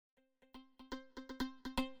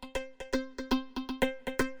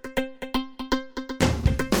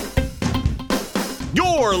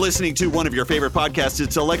You're listening to one of your favorite podcasts.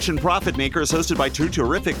 It's Election Profit Makers, hosted by two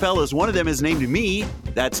terrific fellas. One of them is named me.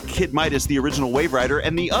 That's Kid Midas, the original Wave Rider.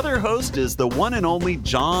 And the other host is the one and only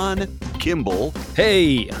John Kimball.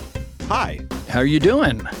 Hey. Hi. How are you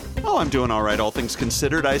doing? Oh, I'm doing all right, all things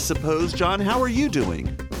considered, I suppose. John, how are you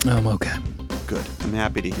doing? I'm okay. Good. I'm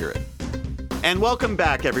happy to hear it. And welcome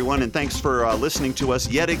back, everyone, and thanks for listening to us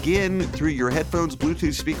yet again through your headphones,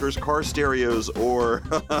 Bluetooth speakers, car stereos, or,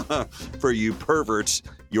 for you perverts,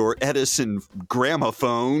 your Edison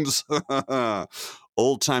gramophones,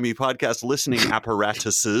 old-timey podcast listening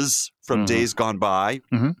apparatuses from days gone by.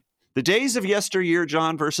 Mm-hmm. The days of yesteryear,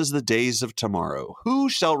 John, versus the days of tomorrow. Who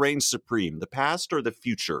shall reign supreme, the past or the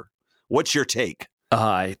future? What's your take?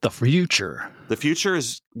 The future. The future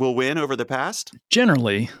will win over the past?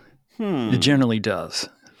 Generally. It generally does.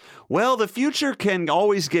 Well, the future can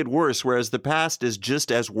always get worse, whereas the past is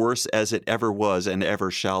just as worse as it ever was and ever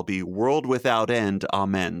shall be. World without end.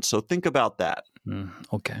 Amen. So think about that.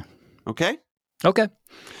 Okay. Okay? Okay.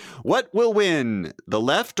 What will win, the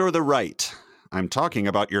left or the right? I'm talking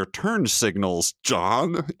about your turn signals,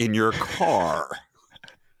 John, in your car.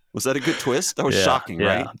 Was that a good twist? That was shocking,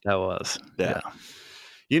 right? Yeah, that was. Yeah.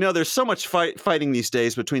 You know, there's so much fighting these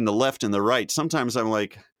days between the left and the right. Sometimes I'm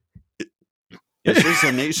like, is this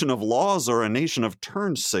a nation of laws or a nation of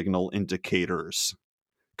turn signal indicators?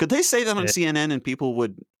 Could they say that on CNN and people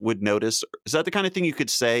would notice? Is that the kind of thing you could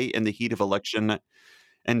say in the heat of election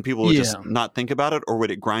and people would just not think about it? Or would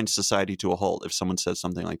it grind society to a halt if someone says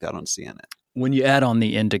something like that on CNN? When you add on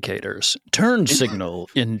the indicators, turn signal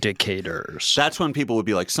indicators. That's when people would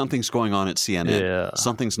be like, something's going on at CNN. Yeah.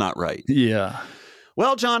 Something's not right. Yeah.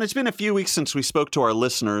 Well, John, it's been a few weeks since we spoke to our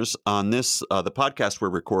listeners on this, the podcast we're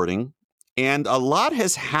recording. And a lot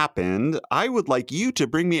has happened. I would like you to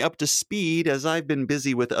bring me up to speed as I've been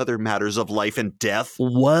busy with other matters of life and death.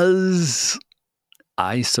 Was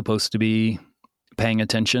I supposed to be paying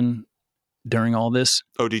attention during all this?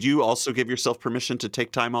 Oh, did you also give yourself permission to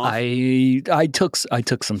take time off? I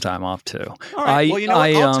took some time off too. All right. Well, you know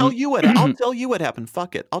what? I'll tell you what happened.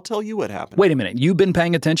 Fuck it. I'll tell you what happened. Wait a minute. You've been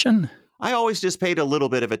paying attention? I always just paid a little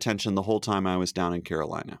bit of attention the whole time I was down in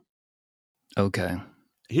Carolina. Okay.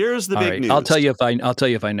 Here's the big news. I'll tell you if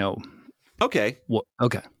I know. Okay.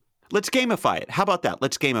 Okay. Let's gamify it. How about that?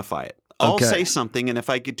 Let's gamify it. I'll say something, and if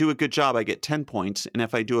I do a good job, I get 10 points. And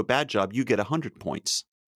if I do a bad job, you get 100 points.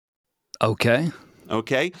 Okay.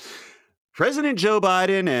 Okay. President Joe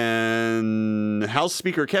Biden and House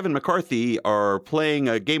Speaker Kevin McCarthy are playing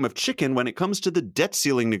a game of chicken when it comes to the debt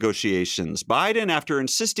ceiling negotiations. Biden, after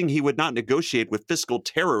insisting he would not negotiate with fiscal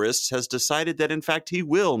terrorists, has decided that, in fact, he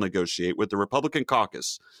will negotiate with the Republican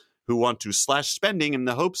caucus, who want to slash spending in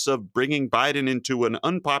the hopes of bringing Biden into an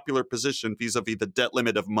unpopular position vis-a-vis the debt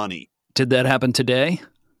limit of money. Did that happen today?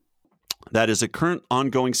 That is a current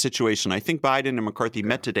ongoing situation. I think Biden and McCarthy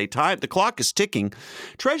met today. The clock is ticking.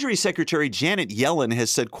 Treasury Secretary Janet Yellen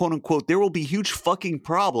has said, quote unquote, there will be huge fucking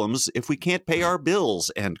problems if we can't pay our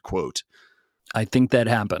bills, end quote. I think that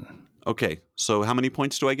happened. Okay. So how many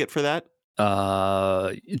points do I get for that?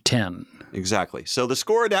 10. Exactly. So the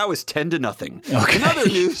score now is 10-0. Okay. In other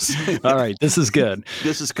news. All right. This is good.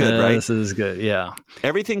 This is good, right? This is good. Yeah.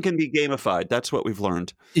 Everything can be gamified. That's what we've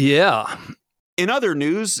learned. Yeah. In other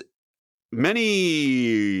news,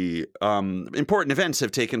 many important events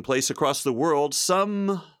have taken place across the world,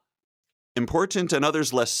 some important and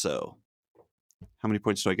others less so. How many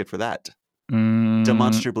points do I get for that?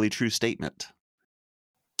 Demonstrably true statement.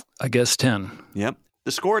 I guess 10. Yep.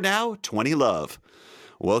 The score now, 20-love.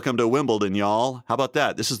 Welcome to Wimbledon, y'all. How about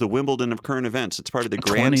that? This is the Wimbledon of current events. It's part of the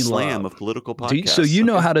Grand Slam of political podcasts. So you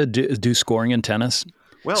know how to do scoring in tennis?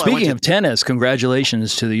 Well, speaking of tennis,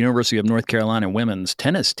 congratulations to the University of North Carolina women's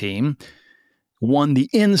tennis team. Won the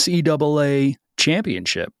NCAA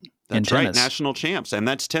championship in tennis. That's right, national champs. And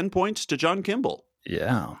that's 10 points to John Kimball.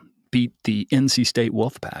 Yeah. Beat the NC State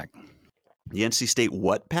Wolfpack. The NC State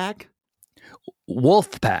what pack?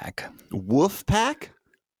 Wolfpack. Wolfpack?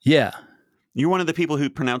 Yeah. You're one of the people who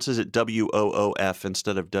pronounces it W-O-O-F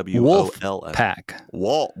instead of W-O-L-F. Wolfpack.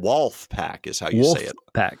 Wolfpack is how you say it.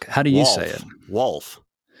 Wolfpack. How do you say it? Wolf.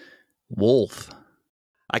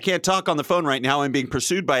 I can't talk on the phone right now. I'm being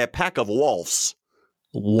pursued by a pack of wolves.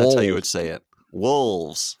 That's how you would say it.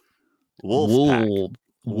 Wolves. Wolfpack.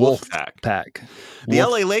 Wolfpack. The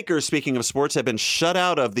LA Lakers, speaking of sports, have been shut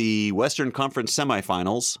out of the Western Conference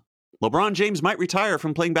semifinals. LeBron James might retire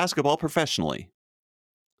from playing basketball professionally.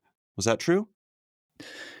 Was that true?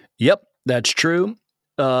 Yep, that's true.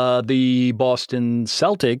 The Boston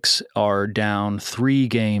Celtics are down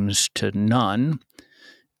 3-0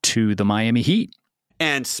 to the Miami Heat.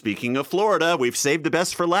 And speaking of Florida, we've saved the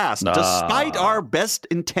best for last. Despite our best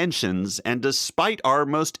intentions and despite our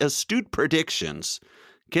most astute predictions,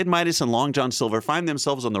 Kid Midas and Long John Silver find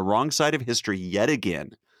themselves on the wrong side of history yet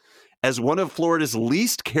again. As one of Florida's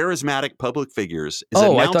least charismatic public figures is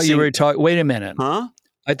announcing... I thought you were talking... Wait a minute. Huh?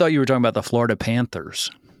 I thought you were talking about the Florida Panthers.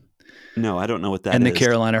 No, I don't know what that is. And the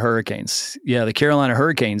Carolina Hurricanes. Yeah, the Carolina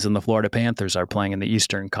Hurricanes and the Florida Panthers are playing in the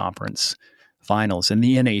Eastern Conference Finals in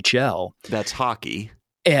the NHL. That's hockey.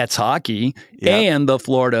 It's hockey. Yep. And the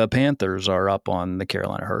Florida Panthers are up on the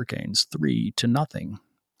Carolina Hurricanes 3-0.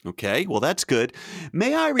 Okay, well, that's good.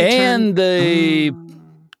 May I return? And the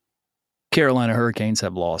Carolina Hurricanes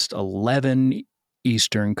have lost 11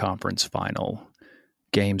 Eastern Conference Final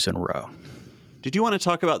games in a row. Did you want to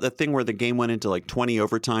talk about that thing where the game went into like 20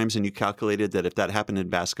 overtimes and you calculated that if that happened in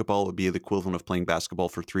basketball, it would be the equivalent of playing basketball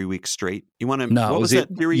for 3 weeks straight? You want to? No, what was that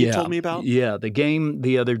theory you told me about? Yeah, the game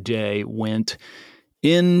the other day went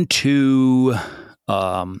into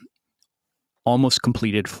almost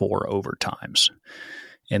completed 4 overtimes.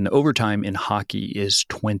 And the overtime in hockey is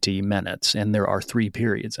 20 minutes, and there are 3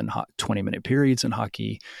 periods in 20-minute periods in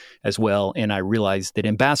hockey as well. And I realized that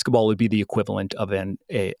in basketball it would be the equivalent of an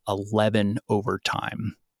 11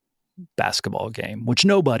 overtime basketball game, which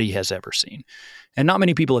nobody has ever seen. And not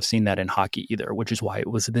many people have seen that in hockey either, which is why it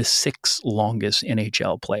was the 6th longest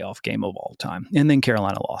NHL playoff game of all time. And then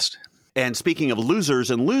Carolina lost. And speaking of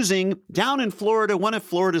losers and losing, down in Florida, one of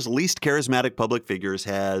Florida's least charismatic public figures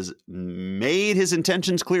has made his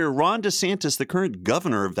intentions clear. Ron DeSantis, the current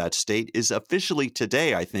governor of that state, is officially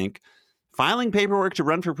today, I think, filing paperwork to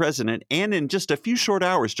run for president. And in just a few short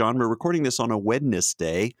hours, John, we're recording this on a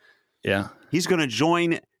Wednesday. Yeah. He's going to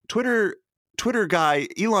join Twitter guy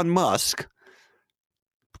Elon Musk,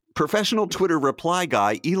 professional Twitter reply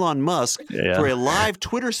guy Elon Musk, for a live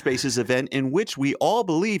Twitter Spaces event in which we all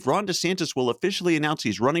believe Ron DeSantis will officially announce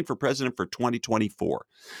he's running for president for 2024.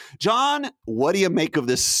 John, what do you make of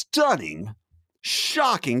this stunning,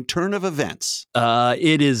 shocking turn of events?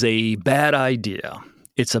 It is a bad idea.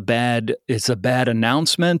 It's a bad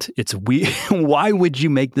announcement. It's weird. Why would you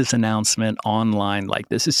make this announcement online like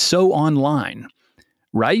this? It's so online,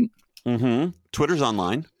 right? Mm-hmm. Twitter's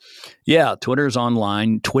online. Yeah, Twitter's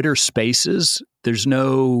online. Twitter Spaces. There's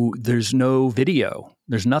no video.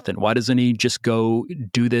 There's nothing. Why doesn't he just go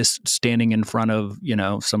do this standing in front of,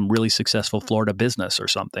 some really successful Florida business or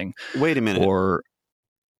something? Wait a minute. Or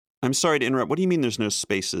I'm sorry to interrupt. What do you mean there's no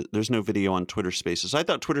spaces? There's no video on Twitter Spaces? I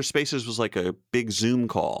thought Twitter Spaces was like a big Zoom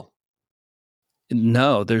call.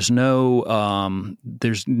 No, there's no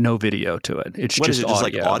video to it. It's what just is it, just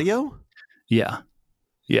like audio? Yeah.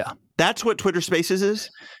 Yeah. That's what Twitter Spaces is?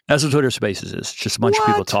 That's what Twitter Spaces is. Just a bunch of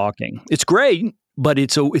people talking. It's great, but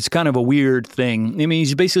it's kind of a weird thing. I mean,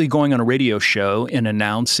 he's basically going on a radio show and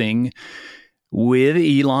announcing with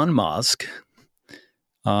Elon Musk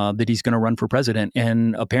that he's going to run for president.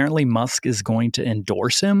 And apparently Musk is going to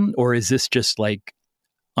endorse him, or is this just like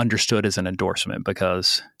understood as an endorsement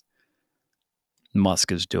because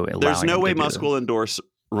Musk is doing it? There's no way Musk will endorse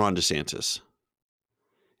Ron DeSantis.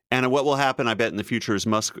 And what will happen, I bet, in the future is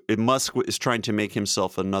Musk is trying to make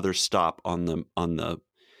himself another stop on the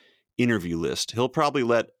interview list. He'll probably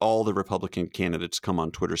let all the Republican candidates come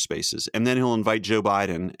on Twitter Spaces, and then he'll invite Joe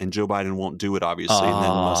Biden, and Joe Biden won't do it, obviously. And then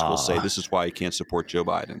Musk will say, "This is why he can't support Joe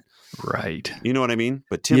Biden." Right. You know what I mean?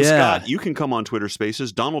 But Tim Scott, you can come on Twitter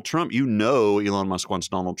Spaces. Donald Trump, Elon Musk wants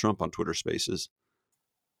Donald Trump on Twitter Spaces.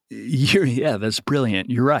 That's brilliant.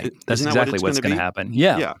 You're right. That's exactly what's going to happen.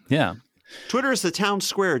 Yeah. Twitter is the town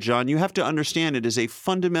square, John. You have to understand it is a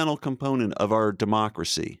fundamental component of our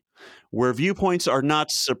democracy where viewpoints are not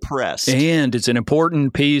suppressed. And it's an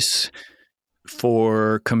important piece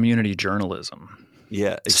for community journalism.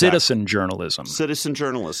 Yeah, exactly. Citizen journalism. Citizen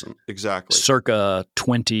journalism, exactly. Circa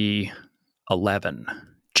 2011,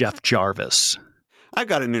 Jeff Jarvis. I've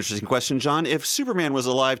got an interesting question, John. If Superman was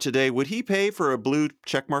alive today, would he pay for a blue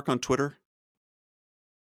checkmark on Twitter?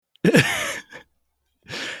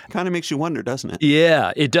 Kind of makes you wonder, doesn't it?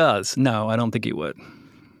 Yeah, it does. No, I don't think he would.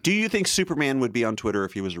 Do you think Superman would be on Twitter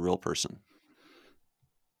if he was a real person?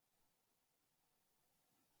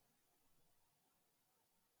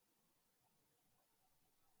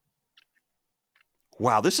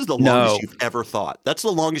 Wow, this is the longest you've ever thought. That's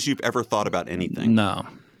the longest you've ever thought about anything. No.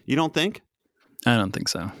 You don't think? I don't think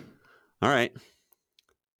so. All right.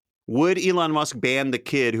 Would Elon Musk ban the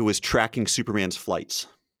kid who was tracking Superman's flights?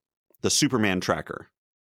 The Superman tracker?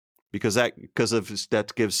 Because that gives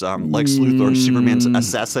Lex Luthor Superman's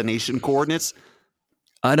assassination coordinates?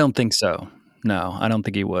 I don't think so. No, I don't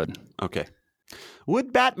think he would. Okay.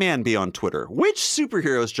 Would Batman be on Twitter? Which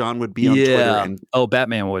superheroes, John, would be on Twitter? And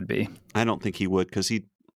Batman would be. I don't think he would because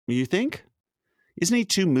you think? Isn't he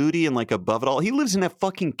too moody and like above it all? He lives in that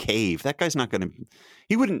fucking cave. That guy's not going to,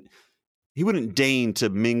 he wouldn't deign to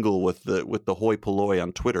mingle with the hoi polloi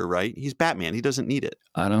on Twitter, right? He's Batman. He doesn't need it.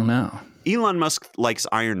 I don't know. Elon Musk likes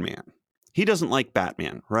Iron Man. He doesn't like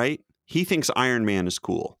Batman, right? He thinks Iron Man is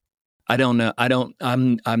cool. I don't know. I don't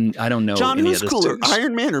know. John, who's cooler,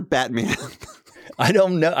 Iron Man or Batman? I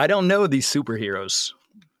don't know. I don't know these superheroes.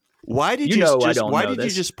 Why did you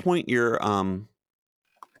just point your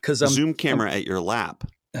Zoom camera at your lap?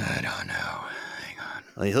 I don't know. Hang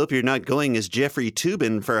on. I hope you're not going as Jeffrey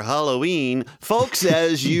Toobin for Halloween. Folks,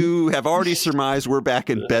 as you have already surmised, we're back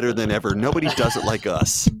and better than ever. Nobody does it like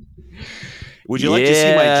us. Would you like to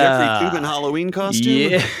see my Jeffrey Toobin Halloween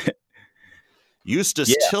costume? Yeah.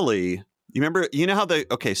 Eustace Tilley. You know how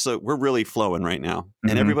so we're really flowing right now.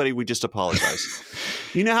 And everybody, we just apologize.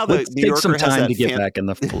 You know how the New Yorker has that get back in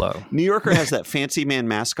the flow. New Yorker has that fancy man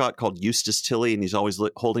mascot called Eustace Tilley, and he's always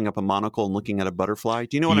holding up a monocle and looking at a butterfly.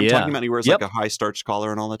 Do you know what I'm talking about? He wears like a high starch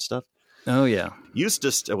collar and all that stuff. Oh, yeah.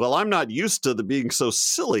 Eustace. Well, I'm not used to being so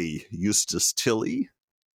silly, Eustace Tilley.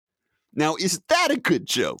 Now, is that a good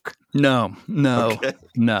joke? No. Okay.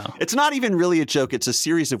 No. It's not even really a joke. It's a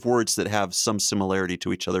series of words that have some similarity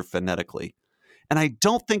to each other phonetically. And I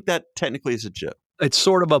don't think that technically is a joke. It's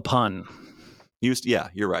sort of a pun. Yeah,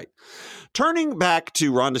 you're right. Turning back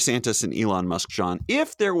to Ron DeSantis and Elon Musk, John,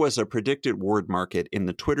 if there was a predicted word market in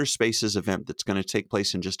the Twitter Spaces event that's going to take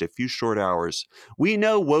place in just a few short hours, we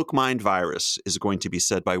know woke mind virus is going to be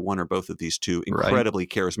said by one or both of these two incredibly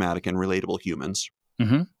charismatic and relatable humans.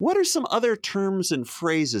 Mm-hmm. What are some other terms and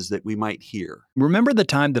phrases that we might hear? Remember the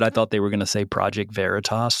time that I thought they were going to say Project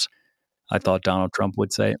Veritas? I thought Donald Trump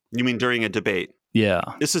would say it. You mean during a debate? Yeah.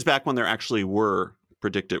 This is back when there actually were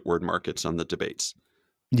predicted word markets on the debates.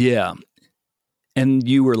 Yeah. And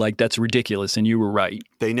you were like, that's ridiculous. And you were right.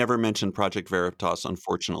 They never mentioned Project Veritas,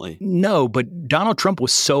 unfortunately. No, but Donald Trump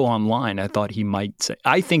was so online, I thought he might say,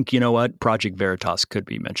 I think, you know what, Project Veritas could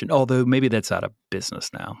be mentioned. Although maybe that's out of business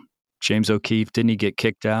now. James O'Keefe, didn't he get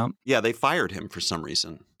kicked out? Yeah, they fired him for some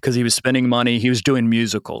reason. Because he was spending money. He was doing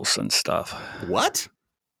musicals and stuff. What?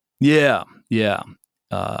 Yeah.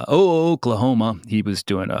 Oklahoma. He was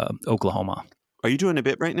doing Oklahoma. Are you doing a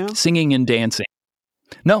bit right now? Singing and dancing.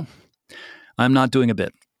 No, I'm not doing a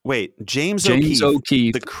bit. Wait, James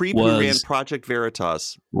O'Keefe, the creep who ran Project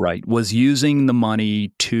Veritas. Right, was using the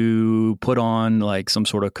money to put on like some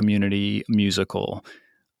sort of community musical.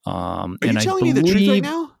 Are you telling me the truth right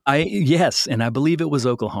now? Yes, and I believe it was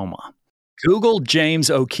Oklahoma. Google James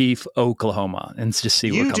O'Keefe, Oklahoma, and just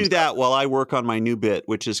see what comes up. You do that while I work on my new bit,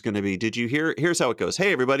 which is going to be, did you hear? Here's how it goes.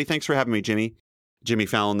 Hey, everybody. Thanks for having me, Jimmy. Jimmy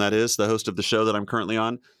Fallon, that is, the host of the show that I'm currently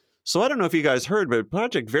on. So I don't know if you guys heard, but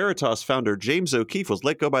Project Veritas founder James O'Keefe was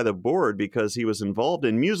let go by the board because he was involved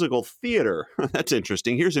in musical theater. That's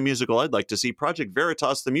interesting. Here's a musical I'd like to see, Project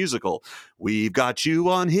Veritas the musical. We've got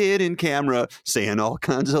you on hidden camera saying all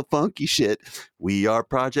kinds of funky shit. We are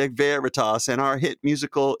Project Veritas, and our hit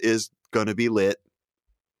musical is going to be lit.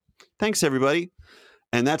 Thanks, everybody.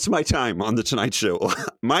 And that's my time on The Tonight Show.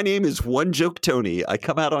 My name is One Joke Tony. I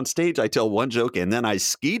come out on stage, I tell one joke, and then I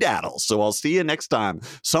skedaddle. So I'll see you next time,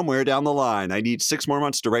 somewhere down the line. I need 6 more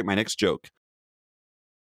months to write my next joke.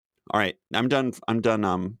 All right, I'm done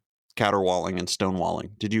caterwauling and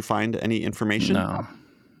stonewalling. Did you find any information? No.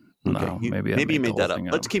 Okay. No, maybe you made that up.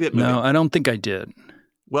 Let's keep it moving. No, I don't think I did.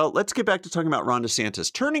 Well, let's get back to talking about Ron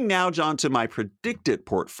DeSantis. Turning now, John, to my predicted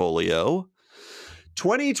portfolio.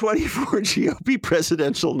 2024 GOP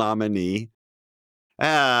presidential nominee.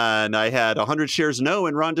 And I had 100 shares no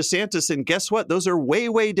in Ron DeSantis. And guess what? Those are way,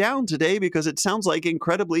 way down today because it sounds like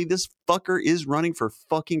incredibly this fucker is running for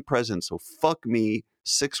fucking president. So fuck me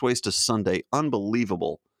 6 ways to Sunday.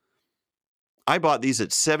 Unbelievable. I bought these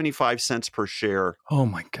at 75 cents per share. Oh,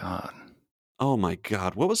 my God. Oh, my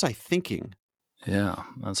God. What was I thinking? Yeah,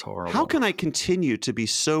 that's horrible. How can I continue to be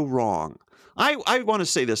so wrong? I want to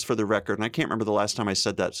say this for the record, and I can't remember the last time I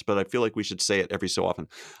said that, but I feel like we should say it every so often.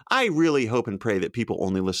 I really hope and pray that people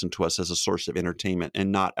only listen to us as a source of entertainment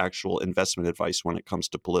and not actual investment advice when it comes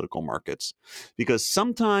to political markets, because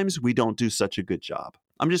sometimes we don't do such a good job.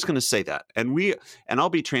 I'm just going to say that. And I'll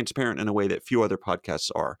be transparent in a way that few other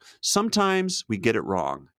podcasts are. Sometimes we get it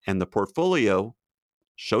wrong, and the portfolio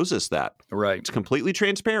shows us that. Right. It's completely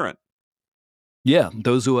transparent. Yeah,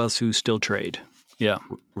 those of us who still trade. Yeah.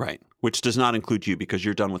 Right. Which does not include you because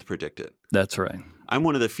you're done with Predicted. That's right. I'm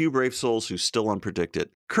one of the few brave souls who's still on Predicted.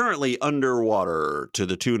 Currently underwater to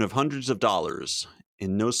the tune of hundreds of dollars,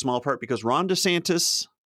 in no small part because Ron DeSantis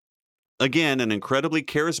Again, an incredibly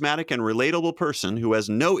charismatic and relatable person who has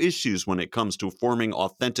no issues when it comes to forming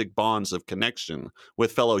authentic bonds of connection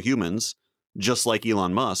with fellow humans, just like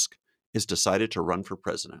Elon Musk, is decided to run for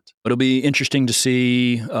president. It'll be interesting to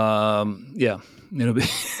see. It'll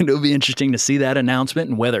be interesting to see that announcement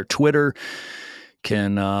and whether Twitter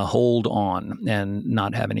can hold on and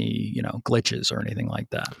not have any, glitches or anything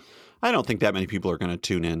like that. I don't think that many people are going to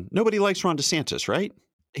tune in. Nobody likes Ron DeSantis, right?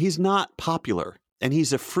 He's not popular. And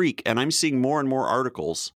he's a freak. And I'm seeing more and more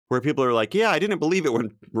articles where people are like, yeah, I didn't believe it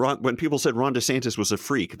when people said Ron DeSantis was a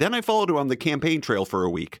freak. Then I followed him on the campaign trail for a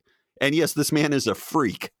week. And yes, this man is a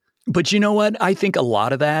freak. But you know what? I think a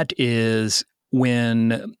lot of that is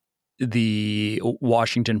when the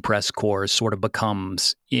Washington press corps sort of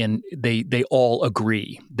becomes they all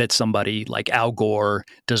agree that somebody like Al Gore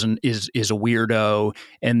is a weirdo.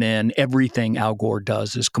 And then everything Al Gore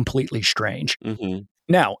does is completely strange. Mm-hmm.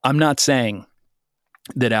 Now, I'm not saying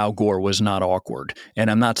that Al Gore was not awkward. And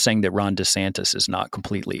I'm not saying that Ron DeSantis is not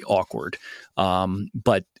completely awkward.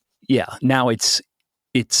 But yeah, now it's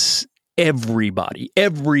everybody,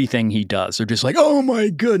 everything he does. They're just like, oh my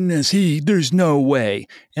goodness, there's no way.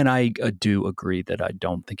 And I do agree that I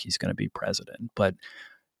don't think he's going to be president, but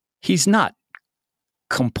he's not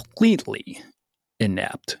completely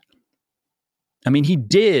inept. I mean, he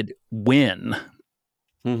did win.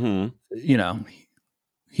 Mm-hmm.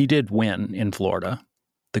 He did win in Florida,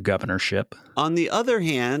 the governorship. On the other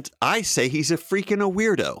hand, I say he's a freaking a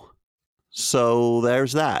weirdo. So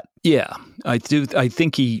there's that. Yeah, I do. I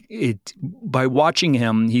think by watching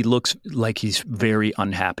him, he looks like he's very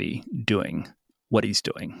unhappy doing what he's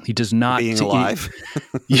doing. He does not being alive.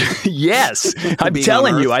 Yes, I'm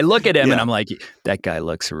telling you. I look at him and I'm like, that guy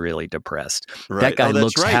looks really depressed. Right. That guy that's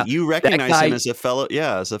looks right. You recognize him as a fellow.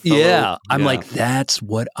 Yeah, as a fellow. Yeah, I'm like, that's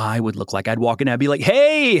what I would look like. I'd walk in and I'd be like,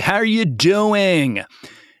 hey, how are you doing?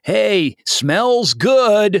 Hey, smells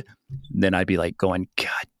good. Then I'd be like going, God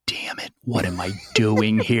damn it, what am I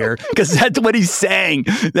doing here? Because that's what he's saying.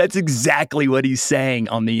 That's exactly what he's saying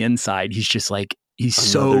on the inside. He's just like, he's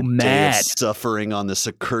so mad. Day of suffering on this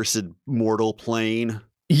accursed mortal plane.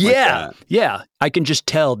 Yeah. Like yeah. I can just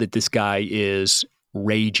tell that this guy is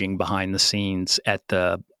raging behind the scenes at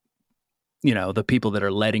the people that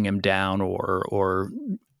are letting him down or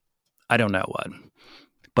I don't know what.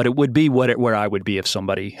 But it would be where I would be if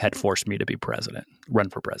somebody had forced me to be run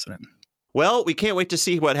for president. Well, we can't wait to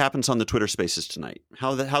see what happens on the Twitter Spaces tonight.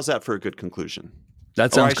 How's that for a good conclusion?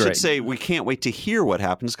 That sounds great. I should say we can't wait to hear what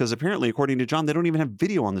happens because apparently, according to John, they don't even have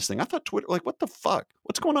video on this thing. I thought Twitter, like, what the fuck?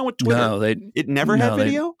 What's going on with Twitter? No, it never had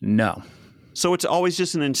video? No. So it's always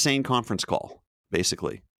just an insane conference call,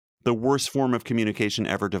 basically. The worst form of communication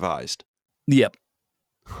ever devised. Yep.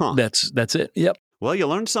 Huh. That's it. Yep. Well, you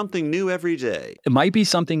learn something new every day. It might be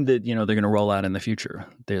something that, they're going to roll out in the future.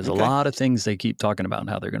 There's a lot of things they keep talking about and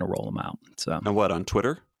how they're going to roll them out. So. And what, on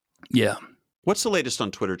Twitter? Yeah. What's the latest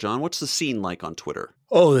on Twitter, John? What's the scene like on Twitter?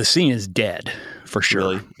 Oh, the scene is dead, for sure.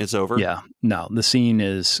 Really? It's over? Yeah. No, the scene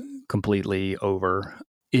is completely over.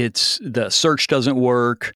 The search doesn't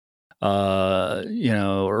work. Earlier,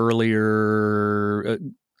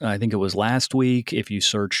 I think it was last week, if you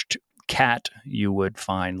searched cat, you would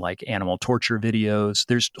find like animal torture videos.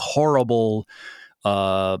 There's horrible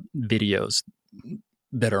videos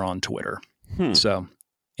that are on Twitter. So,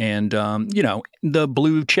 and the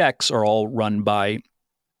blue checks are all run by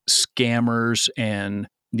scammers and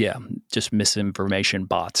just misinformation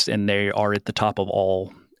bots, and they are at the top of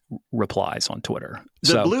all replies on Twitter.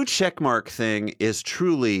 The blue check mark thing is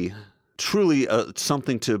truly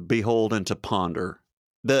something to behold and to ponder.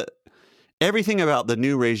 Everything about the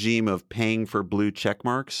new regime of paying for blue check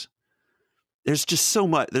marks, there's just so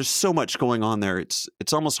much going on there. It's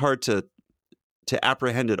almost hard to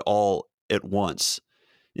apprehend it all at once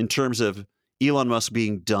in terms of Elon Musk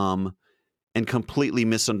being dumb and completely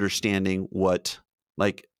misunderstanding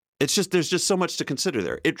there's just so much to consider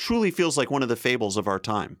there. It truly feels like one of the fables of our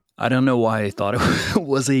time. I don't know why I thought it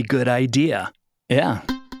was a good idea. Yeah.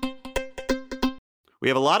 We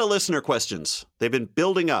have a lot of listener questions. They've been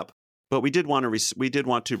building up. But we did want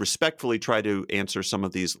to respectfully try to answer some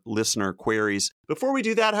of these listener queries. Before we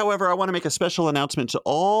do that, however, I want to make a special announcement to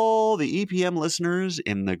all the EPM listeners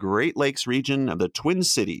in the Great Lakes region of the Twin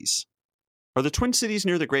Cities. Are the Twin Cities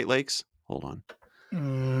near the Great Lakes? Hold on.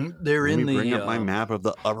 They're in the... bring up my map of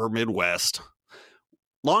the upper Midwest.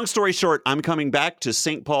 Long story short, I'm coming back to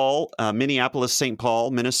St. Paul, Minneapolis, St.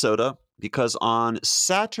 Paul, Minnesota, because on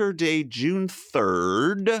Saturday, June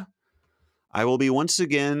 3rd... I will be once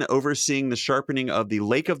again overseeing the sharpening of the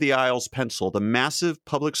Lake of the Isles pencil, the massive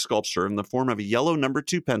public sculpture in the form of a yellow number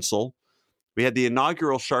 2 pencil. We had the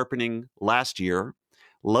inaugural sharpening last year.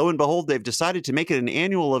 lo and behold, they've decided to make it an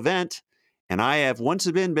annual event, and I have once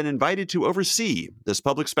again been invited to oversee this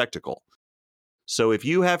public spectacle. So if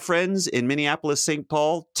you have friends in Minneapolis, St.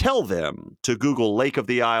 Paul, tell them to Google Lake of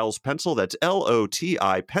the Isles Pencil. That's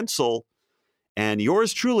LOTI Pencil. And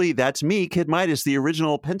yours truly, that's me, Kid Midas, the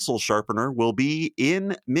original pencil sharpener, will be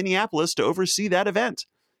in Minneapolis to oversee that event.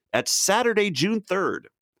 That's Saturday, June 3rd.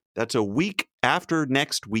 That's a week after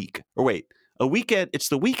next week. Or wait, a weekend. It's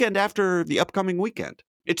the weekend after the upcoming weekend.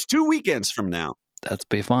 It's 2 weekends from now. That's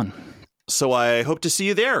be fun. So I hope to see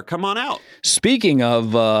you there. Come on out. Speaking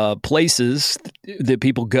of places that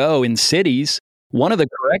people go in cities, one of the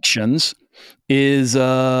corrections is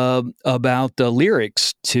about the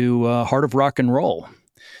lyrics to Heart of Rock and Roll.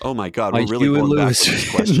 Oh, my God. We're really going back to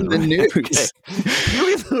this question. The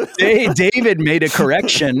news. David made a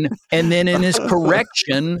correction, and then in his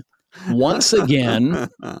correction, once again,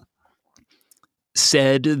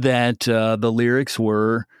 said that the lyrics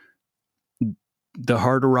were, the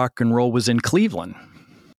Heart of Rock and Roll was in Cleveland.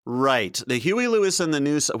 Right. The Huey Lewis and the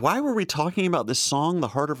News. Why were we talking about this song, The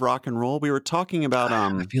Heart of Rock and Roll? We were talking about...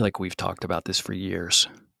 I feel like we've talked about this for years.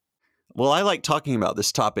 Well, I like talking about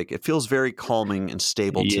this topic. It feels very calming and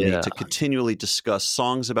stable to me to continually discuss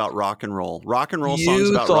songs about rock and roll. Rock and roll songs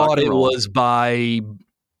about rock and roll. You thought it was by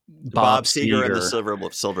Bob Seger and the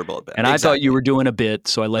Silver Bullet Band. And I thought you were doing a bit,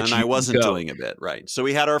 so I let you go. And I wasn't doing a bit, right. So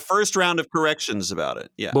we had our first round of corrections about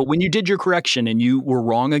it, yeah. But when you did your correction and you were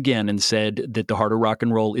wrong again and said that the Heart of Rock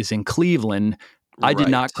and Roll is in Cleveland, I did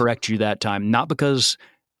not correct you that time. Not because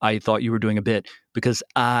I thought you were doing a bit, because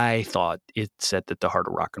I thought it said that the Heart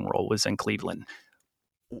of Rock and Roll was in Cleveland.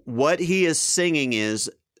 What he is singing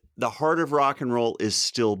is the Heart of Rock and Roll is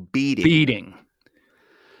still beating. Beating.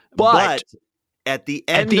 But at the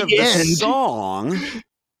end of the song,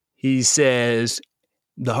 he says,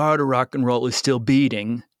 the Heart of Rock and Roll is still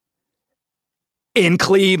beating in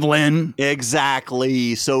Cleveland.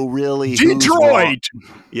 Exactly. So really, Detroit.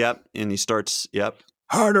 Yep. And he starts,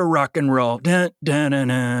 Heart of Rock and Roll. Dun, dun, dun,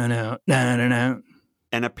 dun, dun, dun, dun.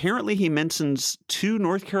 And apparently he mentions 2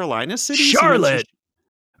 North Carolina cities. Charlotte.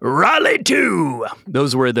 Raleigh, too.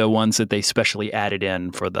 Those were the ones that they specially added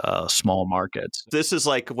in for the small markets. This is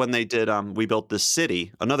like when they did We Built This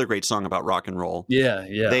City, another great song about rock and roll. Yeah.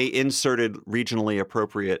 They inserted regionally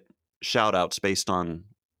appropriate shout outs based on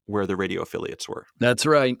where the radio affiliates were. That's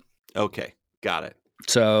right. Okay, got it.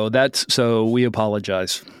 So we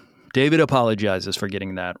apologize. David apologizes for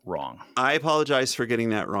getting that wrong. I apologize for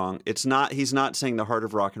getting that wrong. He's not saying the Heart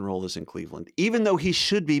of Rock and Roll is in Cleveland, even though he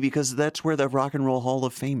should be, because that's where the Rock and Roll Hall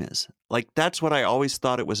of Fame is. Like, that's what I always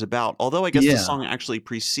thought it was about. Although I guess the song actually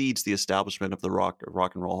precedes the establishment of the Rock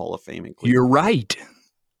and Roll Hall of Fame in Cleveland. You're right.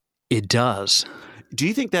 It does. Do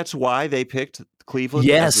you think that's why they picked Cleveland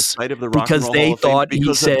as the site of the Rock and Roll Hall of Fame?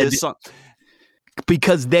 Because they thought he said,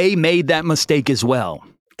 because they made that mistake as well.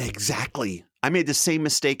 Exactly. I made the same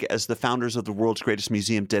mistake as the founders of the world's greatest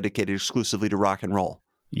museum dedicated exclusively to rock and roll.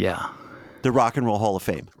 Yeah. The Rock and Roll Hall of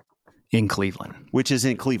Fame. In Cleveland. Which is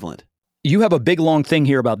in Cleveland. You have a big, long thing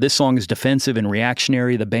here about this song is defensive and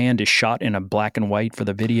reactionary. The band is shot in a black and white for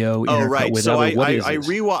the video. Oh, right. So I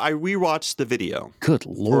rewatched the video. Good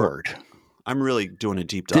Lord. I'm really doing a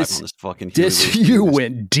deep dive on this fucking... You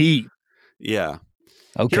went deep. Yeah.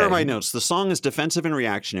 Okay. Here are my notes. The song is defensive and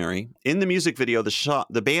reactionary. In the music video,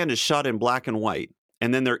 the band is shot in black and white,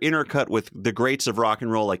 and then they're intercut with the greats of rock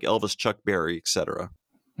and roll like Elvis, Chuck Berry, etc.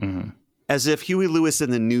 Mm-hmm. As if Huey Lewis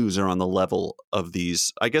and the News are on the level of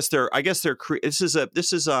these. This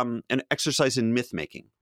is an exercise in myth making.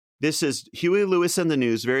 This is Huey Lewis and the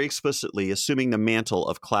News very explicitly assuming the mantle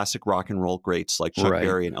of classic rock and roll greats like Chuck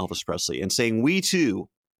Berry and Elvis Presley, and saying we too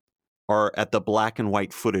are at the black and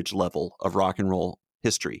white footage level of rock and roll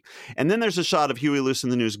history. And then there's a shot of Huey Lewis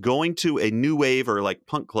and the News going to a new wave or like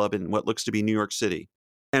punk club in what looks to be New York City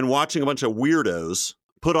and watching a bunch of weirdos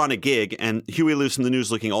put on a gig, and Huey Lewis and the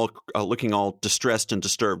News looking all distressed and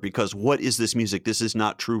disturbed because what is this music? This is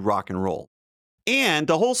not true rock and roll. And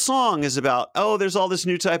the whole song is about, there's all this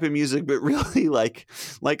new type of music, but really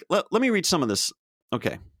let me read some of this.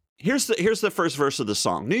 Okay. Here's the first verse of the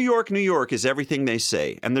song. New York, New York is everything they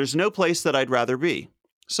say, and there's no place that I'd rather be.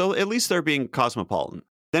 So at least they're being cosmopolitan.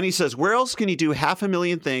 Then he says, where else can you do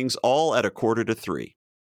 500,000 things all at 2:45?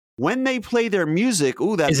 When they play their music,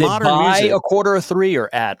 that modern music. Is it by 2:45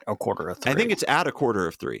 or at 2:45? I think it's at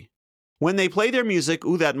 2:45. When they play their music,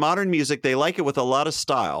 that modern music, they like it with a lot of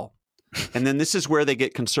style. And then this is where they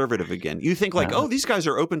get conservative again. You think these guys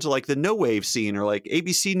are open to like the no wave scene or like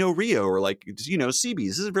ABC No Rio or like, CBs.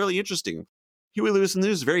 This is really interesting. Huey Lewis and the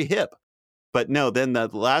News is very hip. But no, then the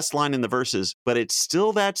last line in the verse is, but it's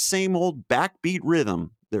still that same old backbeat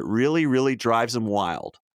rhythm that really, really drives them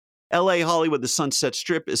wild. L.A. Hollywood, the Sunset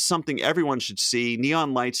Strip is something everyone should see.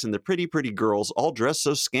 Neon lights and the pretty, pretty girls all dressed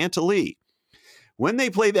so scantily. When they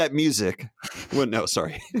play that music, well, no,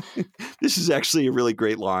 sorry. This is actually a really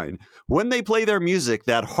great line. When they play their music,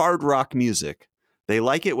 that hard rock music, they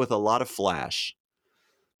like it with a lot of flash.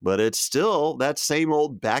 But it's still that same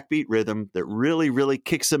old backbeat rhythm that really, really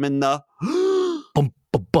kicks them in the bum,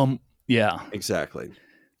 bum, bum. Yeah. Exactly.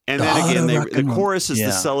 And then again, the chorus is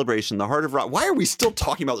the celebration, the heart of rock. Why are we still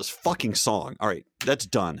talking about this fucking song? All right, that's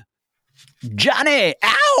done. Johnny,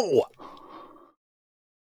 ow!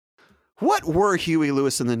 What were Huey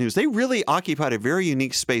Lewis and the News? They really occupied a very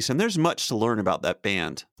unique space, and there's much to learn about that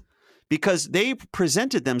band. Because they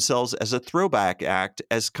presented themselves as a throwback act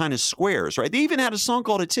as kind of squares, right? They even had a song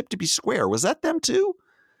called A Tip to Be Square. Was that them too?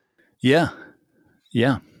 Yeah.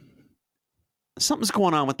 Yeah. Something's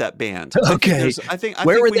going on with that band. Okay.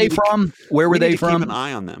 Where were they from? Where were they from? Keep an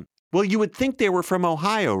eye on them. Well, you would think they were from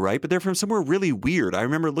Ohio, right? But they're from somewhere really weird. I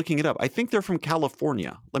remember looking it up. I think they're from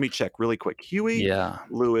California. Let me check really quick. Huey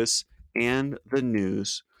Lewis and the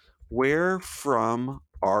News. Where from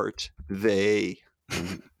art they?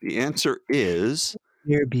 The answer is...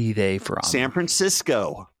 Where be they from? San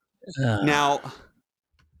Francisco. Now,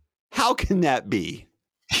 how can that be?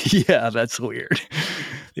 Yeah, that's weird.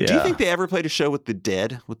 Yeah. Do you think they ever played a show with the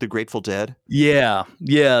Dead, with the Grateful Dead? Yeah.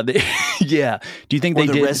 Yeah. Yeah. Do you think they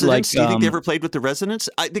did? Residents? Do you think they ever played with the Residents?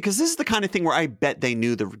 Because this is the kind of thing where I bet they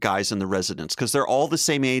knew the guys in the Residents because they're all the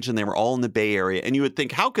same age and they were all in the Bay Area. And you would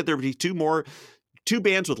think, how could there be two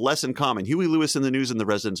bands with less in common, Huey Lewis and the News and the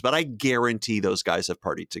Residents? But I guarantee those guys have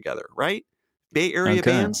partied together, right? Bay Area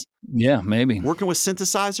bands? Yeah, maybe. Working with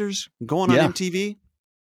synthesizers, going on MTV?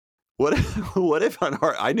 What if on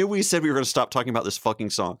Heart... I knew we said we were going to stop talking about this fucking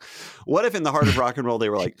song. What if in the heart of rock and roll, they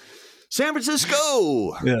were like, San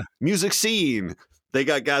Francisco, music scene. They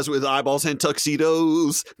got guys with eyeballs and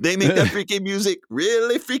tuxedos. They make that freaking music,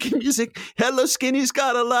 really freaking music. Hello Skinny's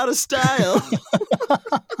got a lot of style.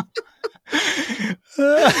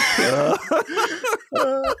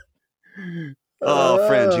 Oh,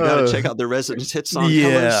 friends, you got to check out the Residents hit song,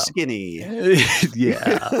 Hello Skinny.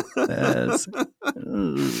 Yeah.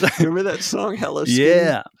 Remember that song, Hello Skinny?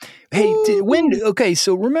 Yeah. Hey,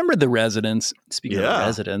 so remember the Residents? Speaking of the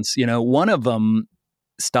Residents, one of them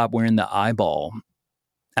stopped wearing the eyeball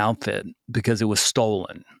outfit because it was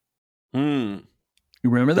stolen. You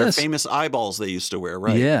remember this? Their famous eyeballs they used to wear,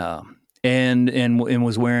 right? Yeah. And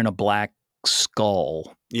was wearing a black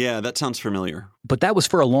skull. Yeah, that sounds familiar. But that was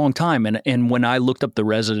for a long time. And when I looked up the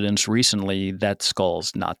Residents recently, that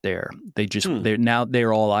skull's not there.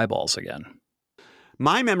 They're all eyeballs again.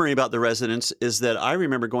 My memory about the Residents is that I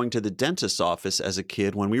remember going to the dentist's office as a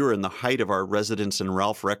kid when we were in the height of our Residents and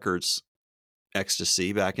Ralph Records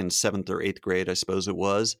ecstasy back in 7th or 8th grade, I suppose it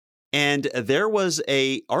was. And there was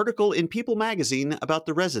a article in People magazine about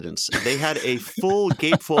the Residents. They had a full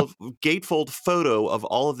gatefold photo of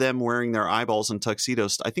all of them wearing their eyeballs and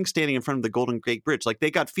tuxedos, I think standing in front of the Golden Gate Bridge. Like they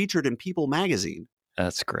got featured in People magazine.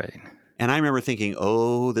 That's great. And I remember thinking,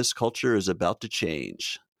 oh, this culture is about to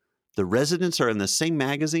change. The Residents are in the same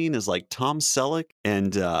magazine as like Tom Selleck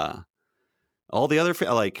and all the other,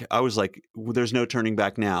 I was like, there's no turning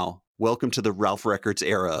back now. Welcome to the Ralph Records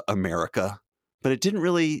era, America. But it didn't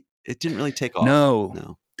really take off.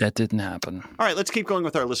 No, that didn't happen. All right, let's keep going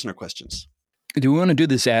with our listener questions. Do we want to do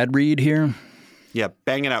this ad read here? Yeah,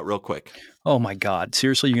 bang it out real quick. Oh my God!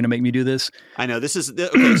 Seriously, you're going to make me do this? I know this is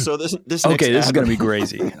okay. So this okay. This is going to be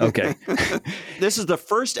crazy. Okay, this is the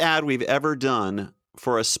first ad we've ever done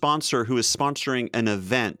for a sponsor who is sponsoring an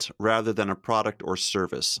event rather than a product or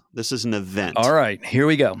service. This is an event. All right, here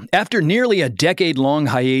we go. After nearly a decade-long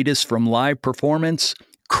hiatus from live performance,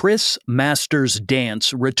 Chris Masters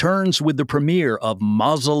Dance returns with the premiere of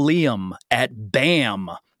Mausoleum at BAM,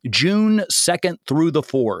 June 2nd through the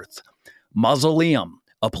 4th. Mausoleum,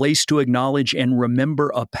 a place to acknowledge and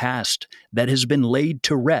remember a past that has been laid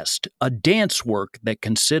to rest, a dance work that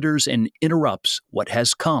considers and interrupts what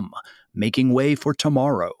has come, making way for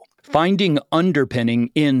tomorrow. Finding underpinning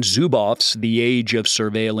in Zuboff's The Age of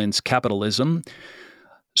Surveillance Capitalism,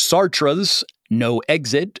 Sartre's No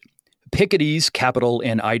Exit, Piketty's Capital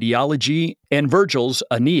and Ideology, and Virgil's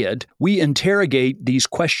Aeneid, we interrogate these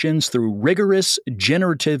questions through rigorous,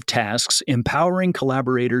 generative tasks, empowering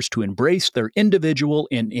collaborators to embrace their individual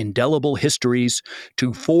and indelible histories,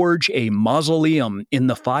 to forge a mausoleum in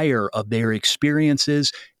the fire of their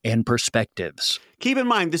experiences and perspectives. Keep in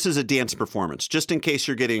mind, this is a dance performance, just in case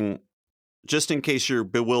you're getting just in case you're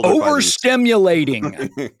bewildered. Overstimulating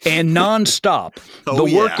and nonstop.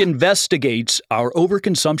 The work investigates our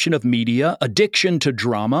overconsumption of media, addiction to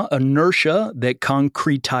drama, inertia that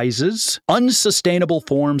concretizes, unsustainable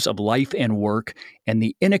forms of life and work, and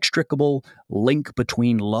the inextricable link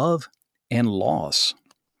between love and loss.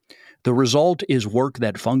 The result is work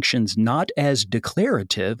that functions not as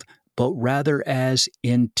declarative, but rather as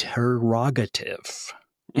interrogative.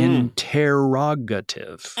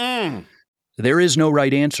 Interrogative. There is no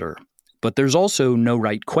right answer, but there's also no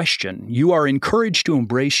right question. You are encouraged to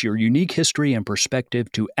embrace your unique history and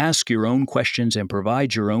perspective, to ask your own questions and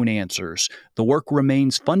provide your own answers. The work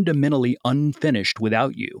remains fundamentally unfinished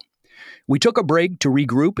without you. We took a break to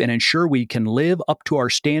regroup and ensure we can live up to our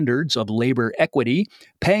standards of labor equity,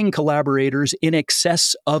 paying collaborators in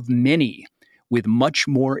excess of many, with much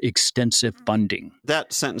more extensive funding.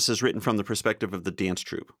 That sentence is written from the perspective of the dance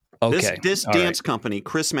troupe. Okay. This dance company,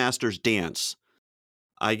 Chris Masters Dance,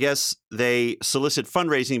 I guess they solicit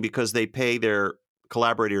fundraising because they pay their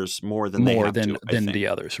collaborators more than the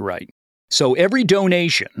others, right? So every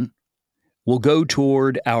donation will go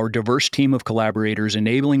toward our diverse team of collaborators,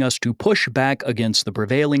 enabling us to push back against the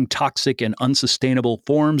prevailing toxic and unsustainable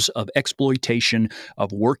forms of exploitation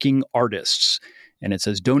of working artists. And it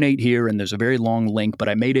says donate here, and there's a very long link, but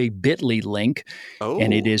I made a bit.ly link,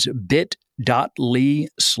 and it is bit.ly/Chris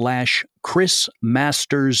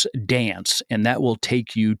Masters Dance, and that will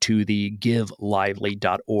take you to the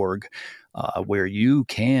givelively.org, where you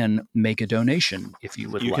can make a donation if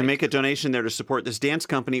you would like. You can make a donation there to support this dance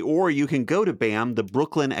company, or you can go to BAM, the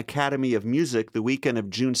Brooklyn Academy of Music, the weekend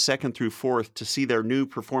of June 2nd through 4th to see their new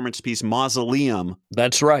performance piece, Mausoleum.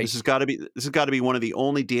 That's right. This has got to be one of the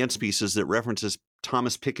only dance pieces that references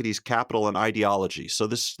Thomas Piketty's Capital and ideology. So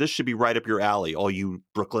this should be right up your alley, all you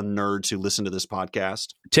Brooklyn nerds who listen to this podcast.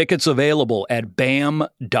 Tickets available at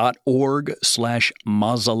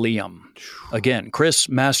bam.org/mausoleum. Again, Chris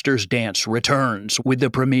Masters Dance returns with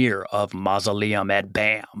the premiere of Mausoleum at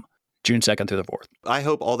BAM, June 2nd through the 4th. I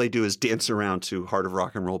hope all they do is dance around to Heart of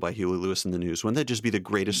Rock and Roll by Huey Lewis and the News. Wouldn't that just be the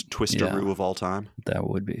greatest twisteroo of all time? That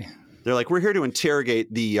would be. They're like, we're here to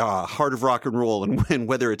interrogate the Heart of Rock and Roll and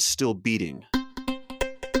whether it's still beating.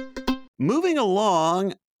 Moving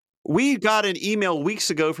along, we got an email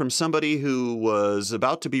weeks ago from somebody who was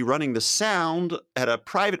about to be running the sound at a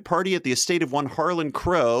private party at the estate of one Harlan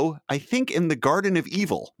Crow, I think in the Garden of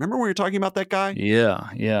Evil. Remember when we were talking about that guy?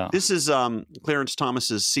 Yeah. This is Clarence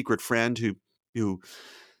Thomas's secret friend who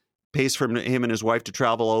pays for him and his wife to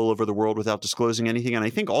travel all over the world without disclosing anything, and I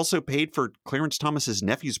think also paid for Clarence Thomas's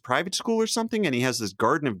nephew's private school or something, and he has this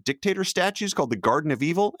Garden of Dictator statues called the Garden of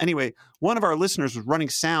Evil. Anyway, one of our listeners was running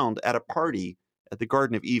sound at a party at the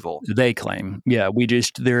Garden of Evil. They claim. Yeah,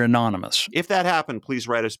 they're anonymous. If that happened, please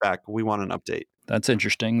write us back. We want an update. That's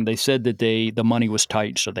interesting. They said that the money was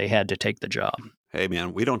tight, so they had to take the job. Hey,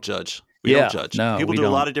 man, we don't judge. We don't judge. No, people do a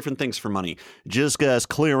lot of different things for money. Just as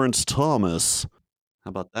Clarence Thomas. How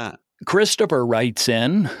about that? Christopher writes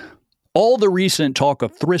in, all the recent talk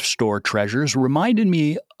of thrift store treasures reminded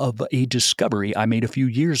me of a discovery I made a few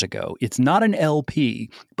years ago. It's not an LP,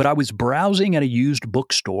 but I was browsing at a used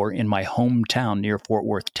bookstore in my hometown near Fort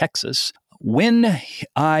Worth, Texas, when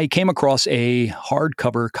I came across a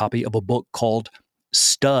hardcover copy of a book called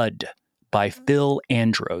Stud by Phil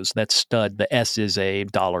Andros. That's Stud. The S is a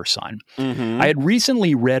 $. I had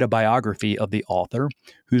recently read a biography of the author,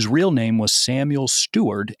 whose real name was Samuel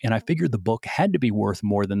Stewart, and I figured the book had to be worth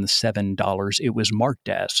more than the $7 it was marked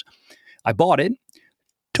as. I bought it,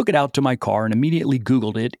 took it out to my car, and immediately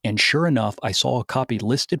Googled it, and sure enough, I saw a copy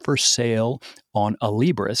listed for sale on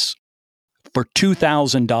Alibris for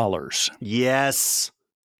 $2,000. Yes.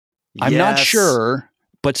 I'm not sure,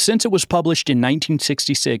 but since it was published in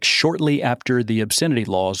 1966, shortly after the obscenity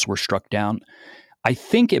laws were struck down, I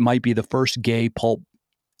think it might be the first gay pulp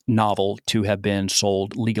novel to have been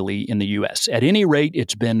sold legally in the U.S. At any rate,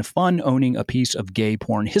 it's been fun owning a piece of gay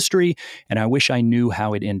porn history, and I wish I knew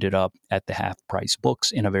how it ended up at the half-price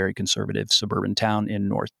books in a very conservative suburban town in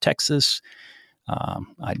North Texas.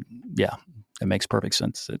 It makes perfect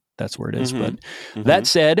sense that that's where it is. But that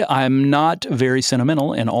said, I'm not very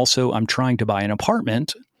sentimental, and also I'm trying to buy an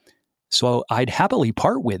apartment, so I'd happily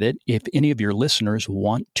part with it if any of your listeners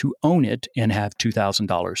want to own it and have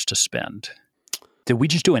 $2,000 to spend. Did we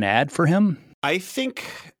just do an ad for him? I think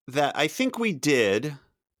we did,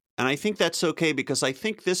 and I think that's okay because I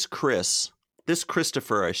think this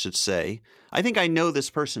Christopher, I should say, I think I know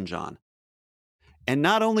this person, John. And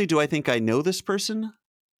not only do I think I know this person,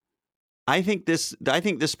 I think this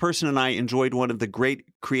person and I enjoyed one of the great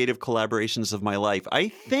creative collaborations of my life. I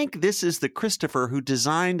think this is the Christopher who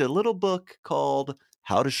designed a little book called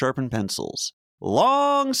How to Sharpen Pencils.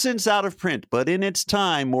 Long since out of print, but in its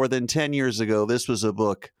time, more than 10 years ago, this was a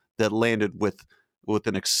book that landed with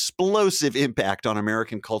an explosive impact on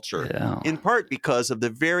American culture, in part because of the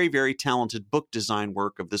very, very talented book design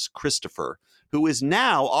work of this Christopher, who is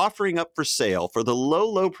now offering up for sale for the low,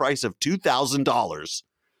 low price of $2,000.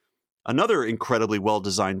 Another incredibly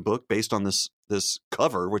well-designed book based on this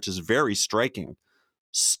cover, which is very striking,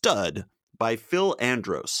 Stud by Phil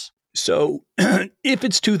Andros. So if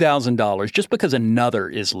it's $2,000, just because another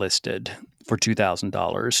is listed for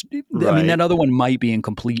 $2,000, right. I mean, that other one might be in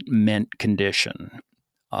complete mint condition.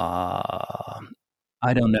 I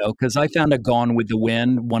don't know, because I found a Gone with the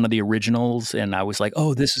Wind, one of the originals, and I was like,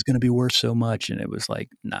 oh, this is going to be worth so much. And it was like,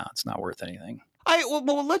 nah, it's not worth anything.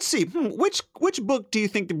 Well, let's see. Which book do you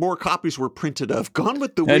think the more copies were printed of? Gone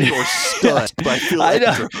with the Wind or Stud by Phil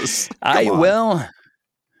Andros?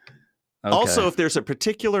 Okay. Also, if there's a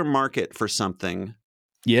particular market for something,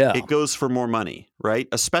 it goes for more money, right?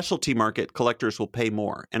 A specialty market, collectors will pay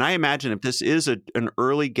more. And I imagine if this is an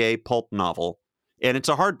early gay pulp novel, and it's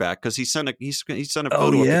a hardback because he sent a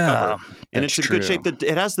photo of the cover, and it's in good shape.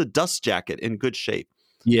 It has the dust jacket in good shape.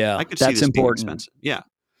 Yeah, I could see this being expensive. Yeah,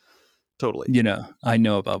 totally. You know, I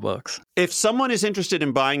know about books. If someone is interested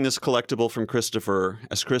in buying this collectible from Christopher,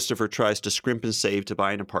 as Christopher tries to scrimp and save to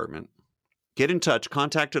buy an apartment, get in touch,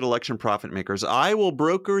 contact Election Profit Makers. I will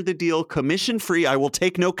broker the deal commission-free. I will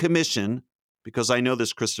take no commission because I know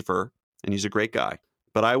this Christopher, and he's a great guy.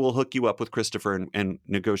 But I will hook you up with Christopher and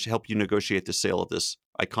help you negotiate the sale of this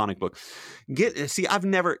iconic book. I've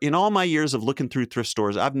never, in all my years of looking through thrift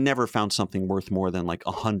stores, I've never found something worth more than like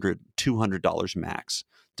 $100, $200 max.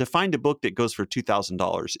 To find a book that goes for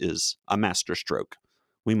 $2,000 is a masterstroke,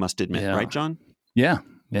 we must admit. Right, John? Yeah.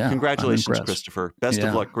 Congratulations, Christopher. Best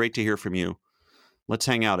of luck. Great to hear from you. Let's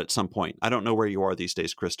hang out at some point. I don't know where you are these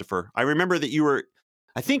days, Christopher. I remember that you were,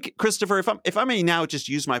 I think, Christopher, if I may now just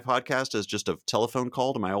use my podcast as just a telephone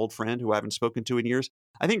call to my old friend who I haven't spoken to in years.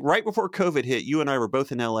 I think right before COVID hit, you and I were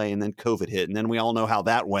both in LA, and then COVID hit, and then we all know how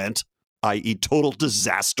that went, i.e. total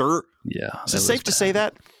disaster. Yeah. Is it safe to say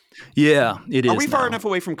that? Yeah, it is. Are we far enough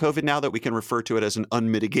away from COVID now that we can refer to it as an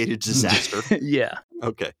unmitigated disaster? Yeah.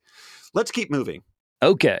 Okay. Let's keep moving.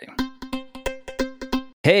 Okay.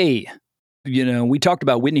 Hey, we talked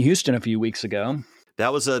about Whitney Houston a few weeks ago.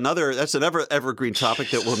 That's another evergreen topic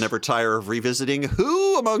that we'll never tire of revisiting.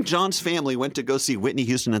 Who among John's family went to go see Whitney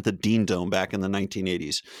Houston at the Dean Dome back in the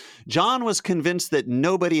 1980s? John was convinced that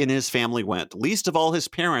nobody in his family went, least of all his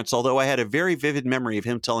parents, although I had a very vivid memory of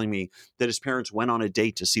him telling me that his parents went on a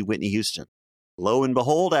date to see Whitney Houston. Lo and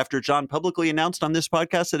behold, after John publicly announced on this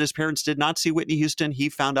podcast that his parents did not see Whitney Houston, he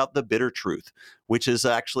found out the bitter truth, which is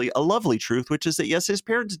actually a lovely truth, which is that, yes, his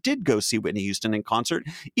parents did go see Whitney Houston in concert,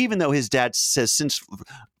 even though his dad has since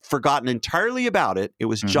forgotten entirely about it. It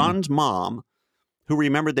was John's mom who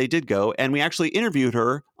remembered they did go, and we actually interviewed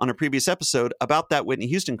her on a previous episode about that Whitney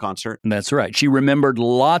Houston concert. That's right. She remembered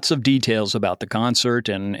lots of details about the concert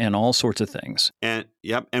and all sorts of things. And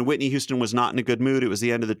Whitney Houston was not in a good mood. It was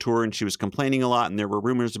the end of the tour, and she was complaining a lot, and there were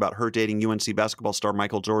rumors about her dating UNC basketball star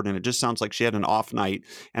Michael Jordan. It just sounds like she had an off night,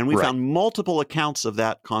 and we found multiple accounts of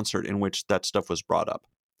that concert in which that stuff was brought up.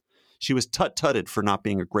 She was tut-tutted for not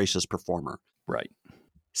being a gracious performer. Right.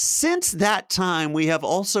 Since that time, we have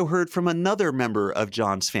also heard from another member of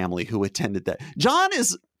John's family who attended that. John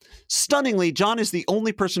is the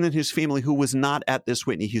only person in his family who was not at this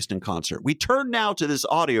Whitney Houston concert. We turn now to this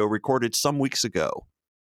audio recorded some weeks ago.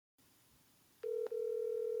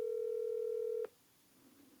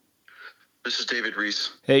 This is David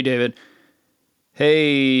Reese. Hey, David.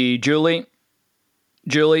 Hey, Julie.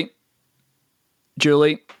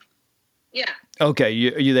 Yeah. Okay,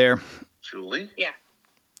 are you there? Julie? Yeah.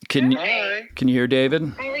 Can you hear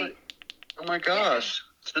David? Hi. Oh my gosh,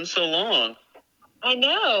 it's been so long. I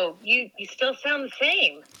know. You still sound the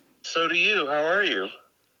same. So do you. How are you?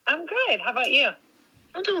 I'm good. How about you?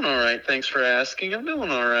 I'm doing all right. Thanks for asking. I'm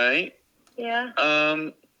doing all right. Yeah.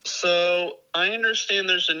 So I understand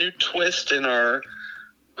there's a new twist in our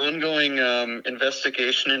ongoing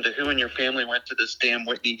investigation into who in your family went to this damn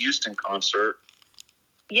Whitney Houston concert.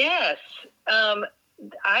 Yes.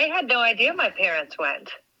 I had no idea my parents went.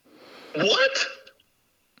 What?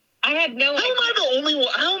 I had no idea.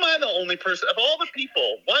 How am I the only person of all the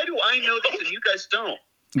people? Why do I know this and you guys don't?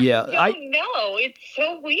 Yeah, I don't know. It's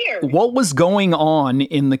so weird. What was going on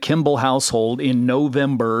in the Kimball household in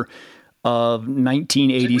November of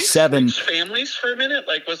 1987? Did we switch families for a minute?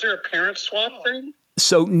 Like, was there a parent swap thing?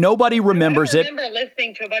 So nobody remembers it. I remember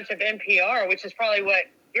listening to a bunch of NPR, which is probably what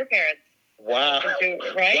your parents. Wow.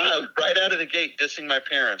 Right? Wow. Right out of the gate, dissing my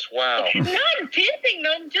parents. Wow. Not dissing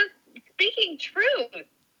them, just speaking truth.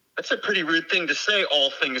 That's a pretty rude thing to say,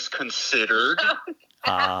 all things considered.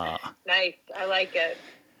 Nice. I like it.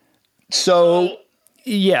 So,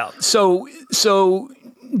 yeah. So,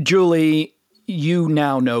 Julie, you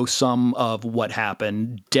now know some of what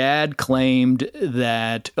happened. Dad claimed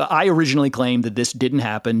that I originally claimed that this didn't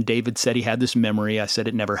happen. David said he had this memory. I said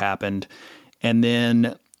it never happened. And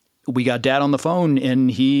then we got Dad on the phone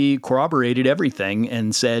and he corroborated everything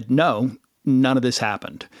and said, no, none of this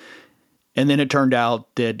happened. And then it turned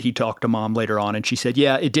out that he talked to Mom later on and she said,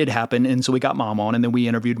 yeah, it did happen. And so we got Mom on and then we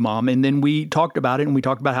interviewed Mom and then we talked about it and we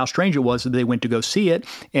talked about how strange it was that they went to go see it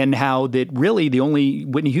and how that really the only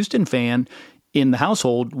Whitney Houston fan in the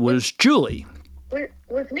household was Julie.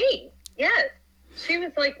 Was me. Yes. She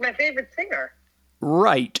was like my favorite singer.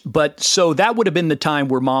 Right. But so that would have been the time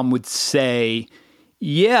where Mom would say,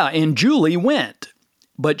 yeah, and Julie went.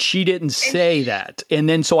 But she didn't say that. And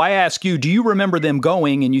then so I asked you, do you remember them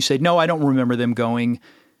going? And you said, no, I don't remember them going.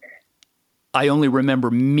 I only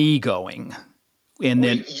remember me going. And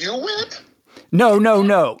then you went? No.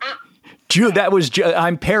 That was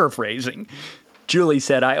I'm paraphrasing. Julie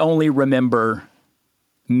said, I only remember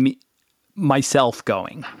myself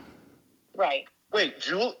going. Right. Wait,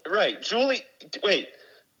 Julie. Wait.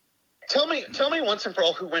 Tell me once and for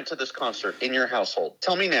all who went to this concert in your household.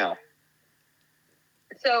 Tell me now.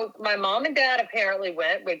 So my mom and dad apparently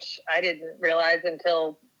went, which I didn't realize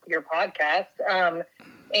until your podcast.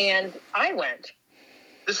 And I went.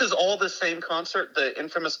 This is all the same concert, the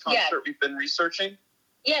infamous concert we've been researching?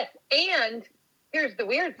 Yes. And here's the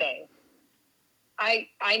weird thing. I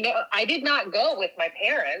know I did not go with my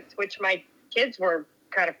parents, which my kids were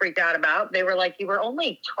kind of freaked out about. They were like, you were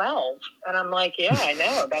only 12. And I'm like, yeah, I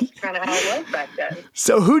know. That's kind of how it was back then.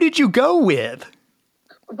 So who did you go with?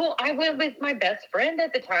 Well, I went with my best friend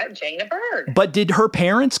at the time, Jana Bird. But did her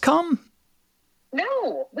parents come?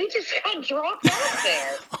 No, we just got dropped off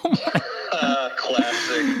there.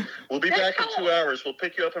 Classic. We'll be back in 2 hours. We'll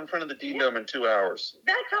pick you up in front of the D-Dome in 2 hours.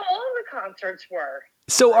 That's how all the concerts were.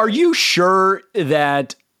 So are you sure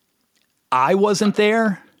that I wasn't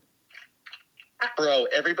there? Bro,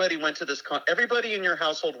 everybody went to this everybody in your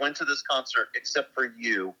household went to this concert except for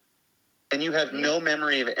you. And you have no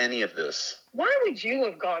memory of any of this. Why would you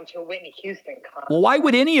have gone to a Whitney Houston concert? Well, why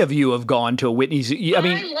would any of you have gone to a Whitney's? I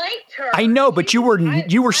mean, I liked her. I know, but you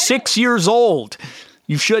were 6 years old.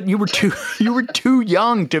 You were too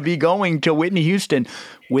young to be going to Whitney Houston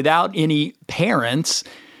without any parents.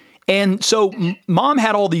 And so Mom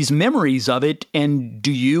had all these memories of it. And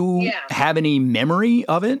do you have any memory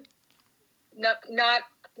of it? No.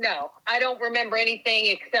 I don't remember anything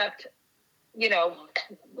except,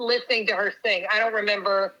 listening to her sing. I don't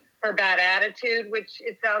remember her bad attitude, which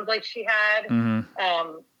it sounds like she had. Mm-hmm.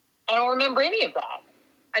 I don't remember any of that.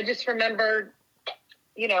 I just remember,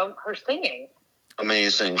 her singing.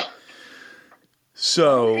 Amazing.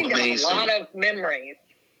 So amazing. A lot of memories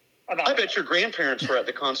about I bet your grandparents were at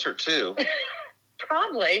the concert too.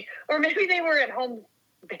 Probably. Or maybe they were at home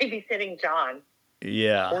babysitting John.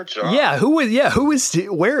 Yeah. Poor John. Yeah. Who was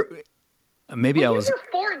where? Maybe I was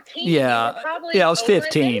 14. Yeah. I was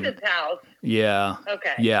 15. David's house. Yeah.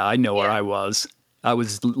 Okay. Yeah, I know where I was. I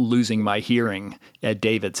was losing my hearing at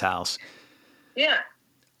David's house. Yeah.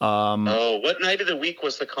 What night of the week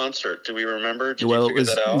was the concert? Do we remember? Did you figure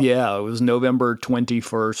that out? Yeah, it was November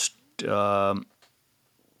 21st,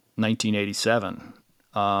 1987.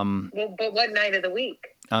 But what night of the week?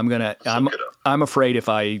 I'm afraid if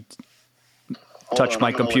I touch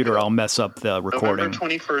my computer, I'll mess up the recording.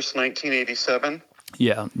 November 21st, 1987?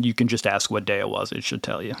 Yeah, you can just ask what day it was. It should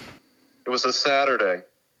tell you. It was a Saturday.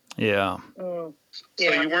 Yeah. So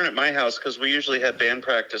you weren't at my house because we usually had band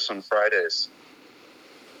practice on Fridays.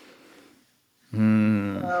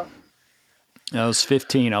 Well, I was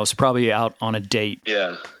 15. I was probably out on a date.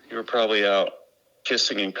 Yeah, you were probably out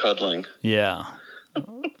kissing and cuddling. Yeah.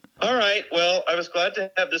 All right. Well, I was glad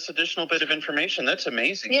to have this additional bit of information. That's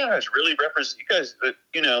amazing. Yeah. You guys really represent. You guys,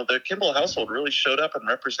 the Kimball household really showed up and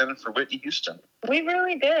represented for Whitney Houston. We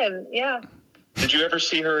really did. Yeah. Did you ever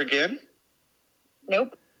see her again?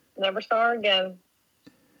 Nope. Never saw her again.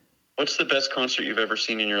 What's the best concert you've ever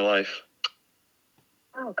seen in your life?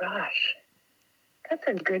 Oh, gosh. That's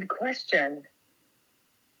a good question.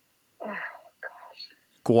 Oh, gosh.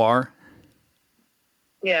 Guar?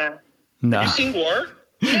 Yeah. No. Have you seen Guar?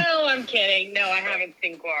 No, I'm kidding. No, I haven't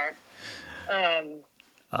seen Guar.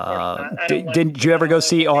 Did you ever go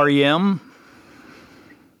see REM?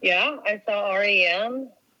 Yeah, I saw REM.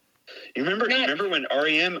 You remember when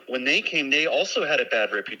REM, when they came, they also had a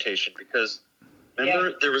bad reputation because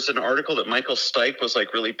remember there was an article that Michael Stipe was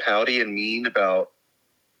like really pouty and mean about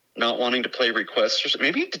not wanting to play requests. Or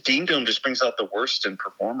maybe the Dean Dome just brings out the worst in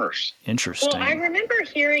performers. Interesting. Well, I remember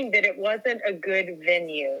hearing that it wasn't a good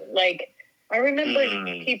venue. Like, I remember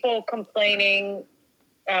people complaining,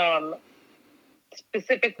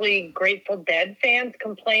 specifically Grateful Dead fans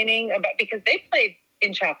complaining about, because they played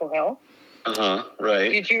in Chapel Hill.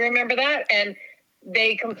 Right. Did you remember that? And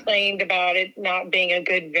they complained about it not being a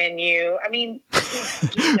good venue. I mean,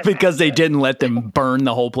 because they didn't let them burn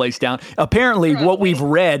the whole place down. Apparently, Probably. what we've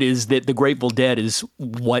read is that the Grateful Dead is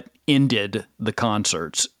what ended the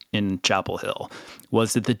concerts in Chapel Hill.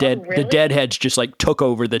 Was that the Deadheads just like took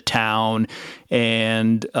over the town,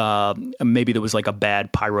 and maybe there was like a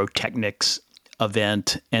bad pyrotechnics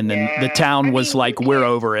event, and then the town was like, we're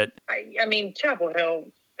over it. I mean, Chapel Hill,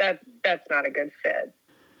 that's not a good fit.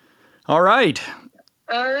 All right.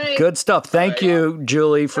 Good stuff. Thank you,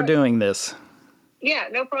 Julie, for doing this. Yeah,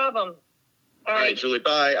 no problem. All right, Julie,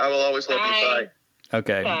 bye. I will always love you. Bye.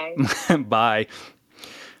 Okay. Bye. Bye.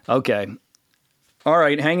 Okay. All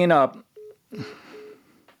right, hanging up.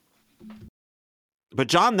 But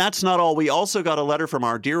John, that's not all. We also got a letter from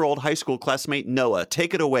our dear old high school classmate, Noah.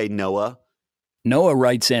 Take it away, Noah. Noah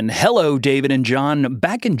writes in, hello, David and John.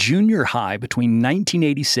 Back in junior high between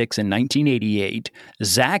 1986 and 1988,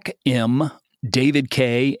 Zach M., David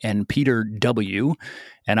K., and Peter W.,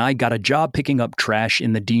 and I got a job picking up trash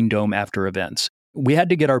in the Dean Dome after events. We had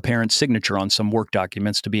to get our parents' signature on some work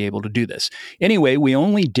documents to be able to do this. Anyway, we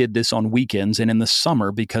only did this on weekends and in the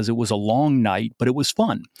summer because it was a long night, but it was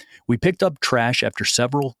fun. We picked up trash after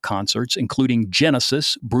several concerts, including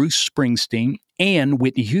Genesis, Bruce Springsteen, and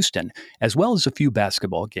Whitney Houston, as well as a few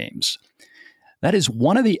basketball games. That is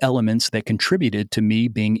one of the elements that contributed to me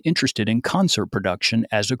being interested in concert production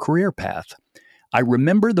as a career path. I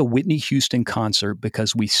remember the Whitney Houston concert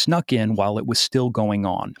because we snuck in while it was still going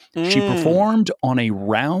on. She performed on a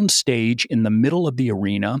round stage in the middle of the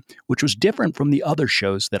arena, which was different from the other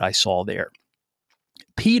shows that I saw there.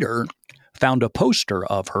 Peter found a poster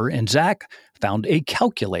of her, and Zach found a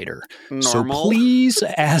calculator. Normal. So please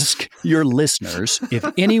ask your listeners if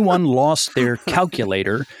anyone lost their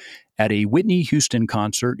calculator at a Whitney Houston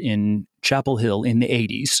concert in Chapel Hill in the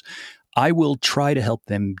 80s. I will try to help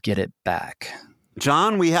them get it back.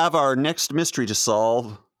 John, we have our next mystery to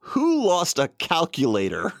solve. Who lost a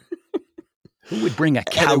calculator? Who would bring a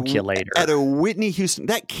calculator at a Whitney Houston?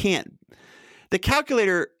 That can't. The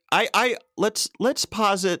calculator. Let's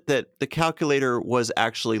posit that the calculator was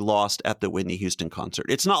actually lost at the Whitney Houston concert.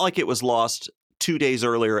 It's not like it was lost 2 days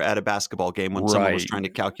earlier at a basketball game when someone was trying to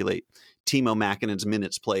calculate Timo Mäkinen's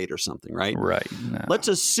minutes played or something, right? Right. No. Let's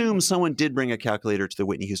assume someone did bring a calculator to the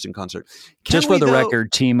Whitney Houston concert. Just for the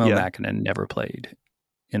record, Timo Mäkinen never played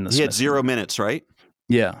in the. He had 0 minutes, right?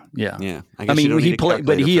 Yeah. I mean, he played,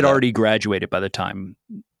 but he had already graduated by the time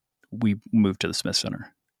we moved to the Smith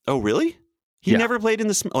Center. Oh, really? He never played in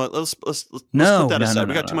the. Let's put that aside.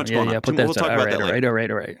 We got too much going on. Put that we'll talk about that later.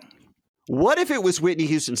 All right. What if it was Whitney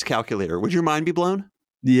Houston's calculator? Would your mind be blown?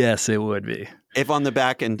 Yes, it would be. If on the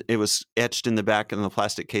back and it was etched in the back in the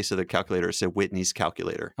plastic case of the calculator, it said Whitney's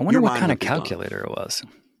calculator. I wonder what kind of calculator it was.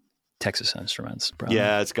 Texas Instruments, probably.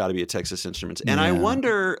 Yeah, it's got to be a Texas Instruments. And I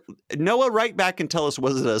wonder, Noah, write back and tell us,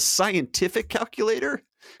 was it a scientific calculator?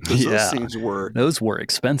 Because those things were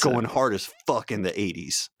expensive. Going hard as fuck in the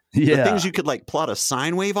 80s. Yeah. The things you could like plot a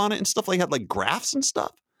sine wave on it and stuff, like had like graphs and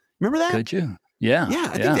stuff. Remember that? Could you? Yeah.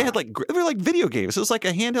 Yeah, I think they had they were like video games. It was like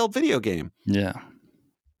a handheld video game. Yeah.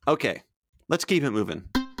 Okay, let's keep it moving.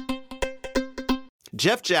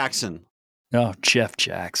 Jeff Jackson. Oh, Jeff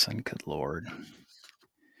Jackson. Good Lord.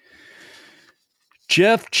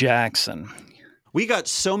 Jeff Jackson. We got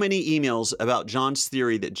so many emails about John's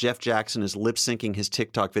theory that Jeff Jackson is lip syncing his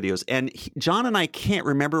TikTok videos. And John and I can't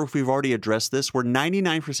remember if we've already addressed this. We're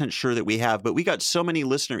 99% sure that we have, but we got so many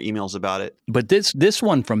listener emails about it. But this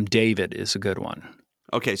one from David is a good one.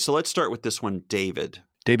 Okay, so let's start with this one, David.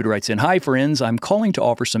 David writes in, hi, friends. I'm calling to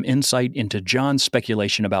offer some insight into John's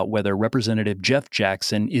speculation about whether Representative Jeff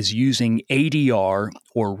Jackson is using ADR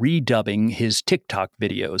or redubbing his TikTok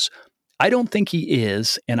videos. I don't think he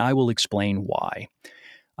is, and I will explain why.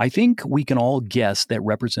 I think we can all guess that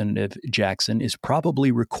Representative Jackson is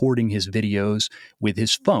probably recording his videos with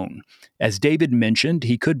his phone. As David mentioned,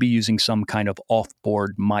 he could be using some kind of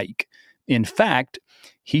off-board mic. In fact,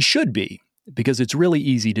 he should be, because it's really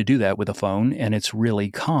easy to do that with a phone, and it's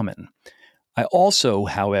really common. I also,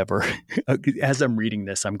 however, as I'm reading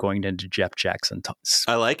this, I'm going into Jeff Jackson.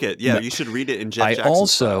 I like it. Yeah, you should read it in Jeff Jackson. I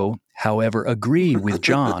also, however, agree with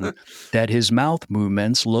John that his mouth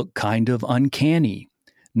movements look kind of uncanny,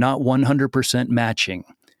 not 100% matching.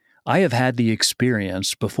 I have had the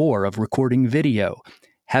experience before of recording video.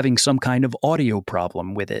 having some kind of audio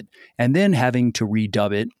problem with it, and then having to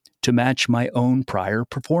redub it to match my own prior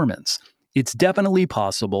performance. It's definitely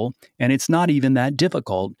possible, and it's not even that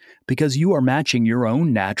difficult because you are matching your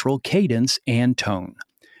own natural cadence and tone.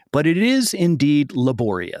 But it is indeed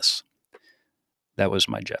laborious. That was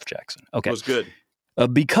my Jeff Jackson. Okay. That was good.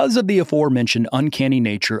 Because of the aforementioned uncanny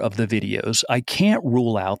nature of the videos, I can't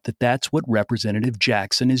rule out that that's what Representative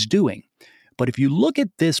Jackson is doing. But if you look at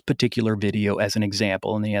this particular video as an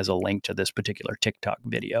example, and he has a link to this particular TikTok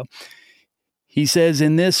video, he says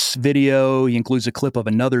in this video, he includes a clip of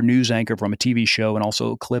another news anchor from a TV show and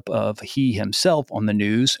also a clip of he himself on the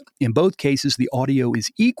news. In both cases, the audio is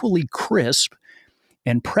equally crisp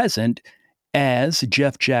and present as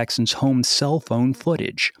Jeff Jackson's home cell phone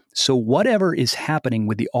footage. So whatever is happening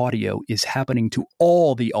with the audio is happening to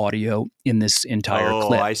all the audio in this entire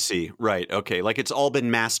clip. Oh, I see. Right. Okay. Like it's all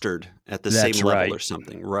been mastered at the same level or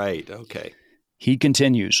something. Right. Okay. He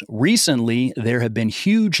continues, recently, there have been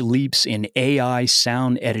huge leaps in AI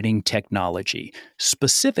sound editing technology.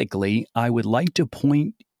 Specifically, I would like to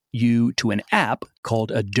point you to an app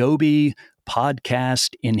called Adobe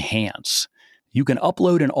Podcast Enhance. You can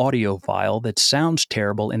upload an audio file that sounds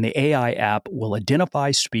terrible, and the AI app will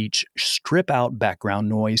identify speech, strip out background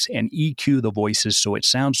noise, and EQ the voices so it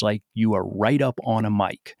sounds like you are right up on a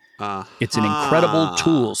mic. It's an incredible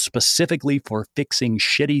tool specifically for fixing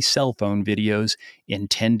shitty cell phone videos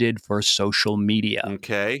intended for social media.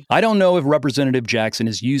 Okay. I don't know if Representative Jackson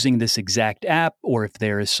is using this exact app or if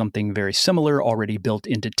there is something very similar already built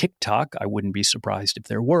into TikTok. I wouldn't be surprised if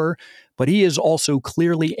there were. But he is also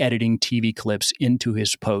clearly editing TV clips into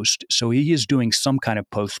his post. So he is doing some kind of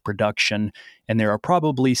post-production. And there are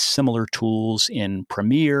probably similar tools in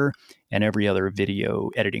Premiere and every other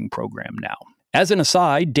video editing program now. As an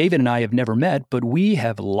aside, David and I have never met, but we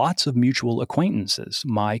have lots of mutual acquaintances.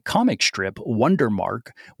 My comic strip, Wonder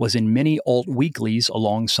Mark, was in many alt weeklies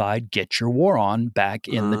alongside Get Your War On back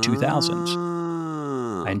in the 2000s.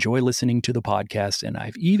 I enjoy listening to the podcast, and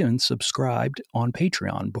I've even subscribed on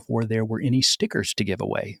Patreon before there were any stickers to give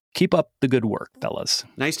away. Keep up the good work, fellas.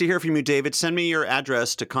 Nice to hear from you, David. Send me your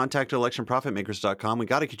address to contact@electionprofitmakers.com. We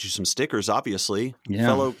got to get you some stickers, obviously. Yeah.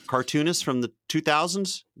 Fellow cartoonists from the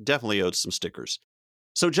 2000s definitely owed some stickers.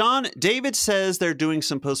 So, John, David says they're doing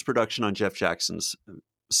some post-production on Jeff Jackson's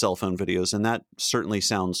cell phone videos, and that certainly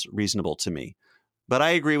sounds reasonable to me. But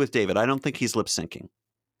I agree with David. I don't think he's lip-syncing.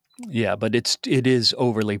 Yeah, but it is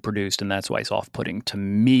overly produced, and that's why it's off-putting to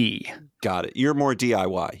me. Got it. You're more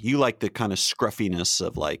DIY. You like the kind of scruffiness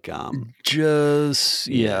of like... Yeah.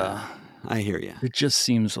 I hear you. It just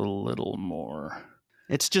seems a little more...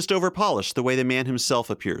 It's just over-polished, the way the man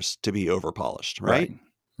himself appears to be over-polished, right?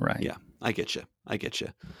 Right. Yeah, I get you.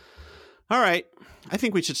 All right. I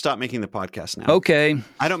think we should stop making the podcast now. Okay.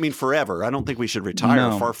 I don't mean forever. I don't think we should retire.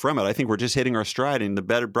 No. Far from it. I think we're just hitting our stride and the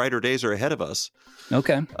better, brighter days are ahead of us.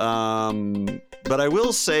 Okay. But I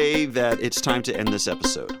will say that it's time to end this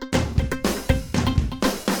episode.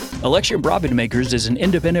 Election Profit Makers is an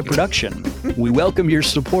independent production. We welcome your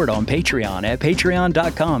support on Patreon at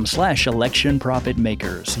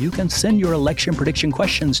patreon.com/electionprofitmakers. You can send your election prediction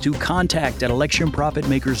questions to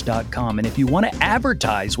contact@electionprofitmakers.com. And if you want to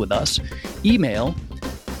advertise with us, email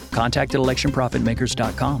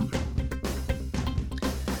contact@electionprofitmakers.com.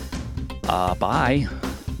 Bye.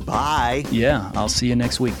 Bye. Yeah, I'll see you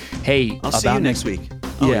next week. Hey, I'll see you next week.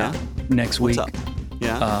 Oh, next week. What's up?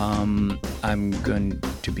 Yeah. I'm going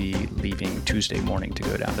to be leaving Tuesday morning to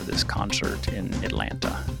go down to this concert in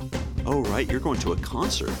Atlanta. Oh, right. You're going to a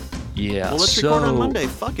concert. Yeah. Well, let's record on Monday.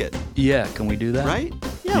 Fuck it. Yeah. Can we do that? Right?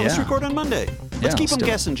 Yeah. Let's record on Monday. Let's keep them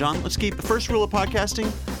guessing, John. Let's keep the first rule of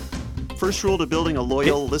podcasting. First rule to building a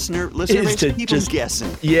loyal listener base, keep them guessing.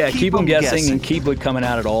 Yeah, keep them guessing and keep it coming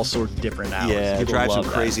out at all sorts of different hours. Yeah, it drives them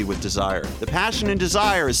crazy with desire. The passion and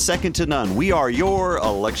desire is second to none. We are your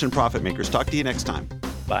election profit makers. Talk to you next time.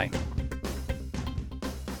 Bye.